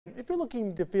If you're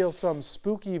looking to feel some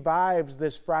spooky vibes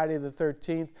this Friday the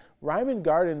 13th, Reiman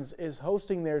Gardens is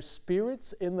hosting their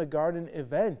Spirits in the Garden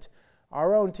event.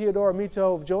 Our own Teodora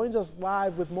Mitov joins us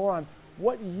live with more on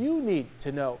what you need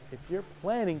to know if you're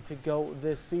planning to go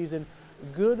this season.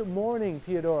 Good morning,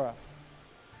 Teodora.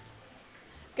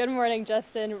 Good morning,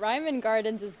 Justin. Reiman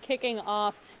Gardens is kicking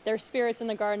off their Spirits in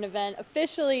the Garden event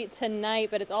officially tonight,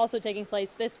 but it's also taking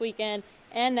place this weekend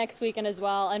and next weekend as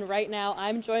well. And right now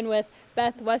I'm joined with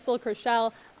Beth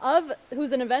Wessel-Kerschel,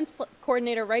 who's an events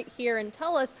coordinator right here, and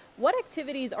tell us what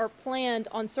activities are planned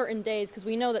on certain days, because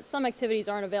we know that some activities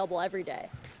aren't available every day.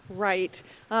 Right.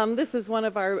 This is one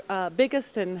of our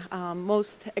biggest and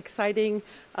most exciting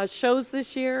shows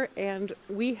this year, and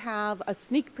we have a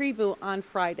sneak preview on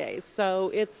Friday.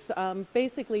 So it's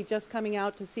basically just coming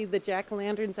out to see the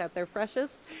jack-o'-lanterns at their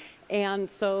freshest, and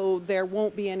so there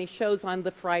won't be any shows on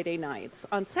the Friday nights.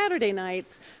 On Saturday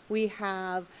nights, we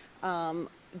have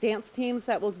dance teams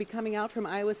that will be coming out from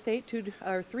Iowa State,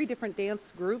 three different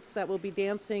dance groups that will be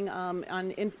dancing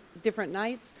on different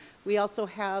nights. We also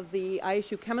have the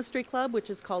ISU Chemistry Club, which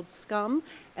is called SCUM,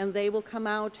 and they will come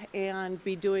out and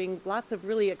be doing lots of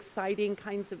really exciting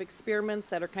kinds of experiments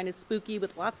that are kind of spooky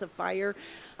with lots of fire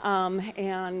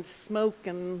and smoke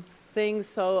and things,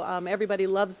 so everybody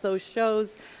loves those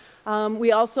shows.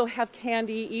 We also have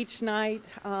candy each night,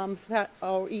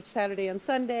 or each Saturday and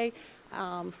Sunday,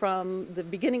 from the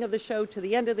beginning of the show to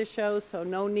the end of the show, so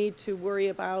no need to worry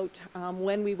about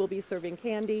when we will be serving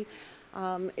candy.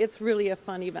 It's really a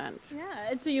fun event. Yeah,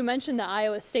 and so you mentioned the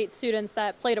Iowa State students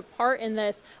that played a part in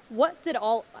this.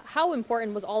 How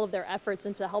important was all of their efforts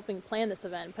into helping plan this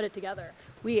event and put it together?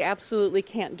 We absolutely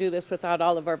can't do this without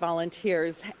all of our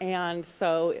volunteers, and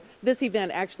so this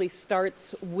event actually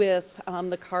starts with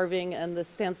the carving and the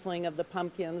stenciling of the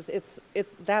pumpkins.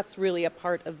 That's really a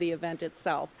part of the event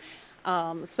itself.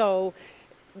 So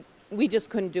we just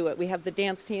couldn't do it. We have the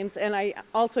dance teams, and I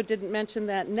also didn't mention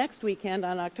that next weekend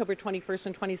on October 21st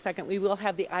and 22nd we will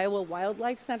have the Iowa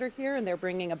Wildlife Center here, and they're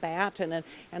bringing a bat and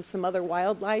some other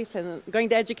wildlife and going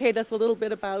to educate us a little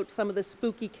bit about some of the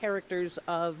spooky characters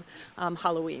of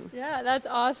Halloween. Yeah, that's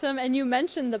awesome. And you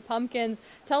mentioned the pumpkins.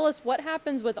 Tell us what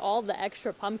happens with all the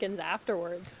extra pumpkins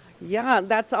afterwards. Yeah,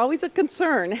 that's always a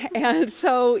concern. And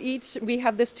so we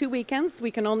have this 2 weekends. We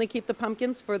can only keep the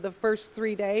pumpkins for the first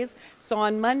 3 days. So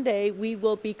on Monday, we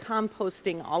will be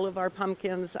composting all of our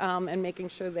pumpkins and making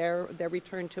sure they're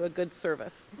returned to a good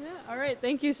service. Yeah, all right.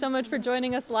 Thank you so much for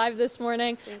joining us live this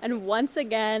morning. And once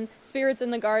again, Spirits in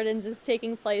the Gardens is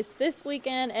taking place this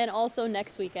weekend and also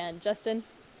next weekend. Justin?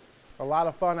 A lot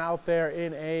of fun out there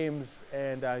in Ames,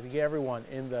 and to get everyone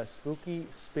in the spooky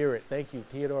spirit. Thank you,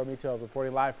 Teodora Mitov,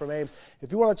 reporting live from Ames.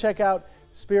 If you want to check out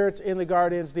Spirits in the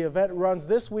Gardens, the event runs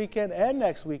this weekend and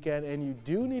next weekend, and you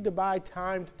do need to buy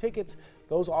timed tickets.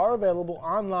 Those are available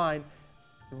online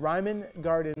at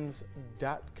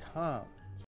ReimanGardens.com.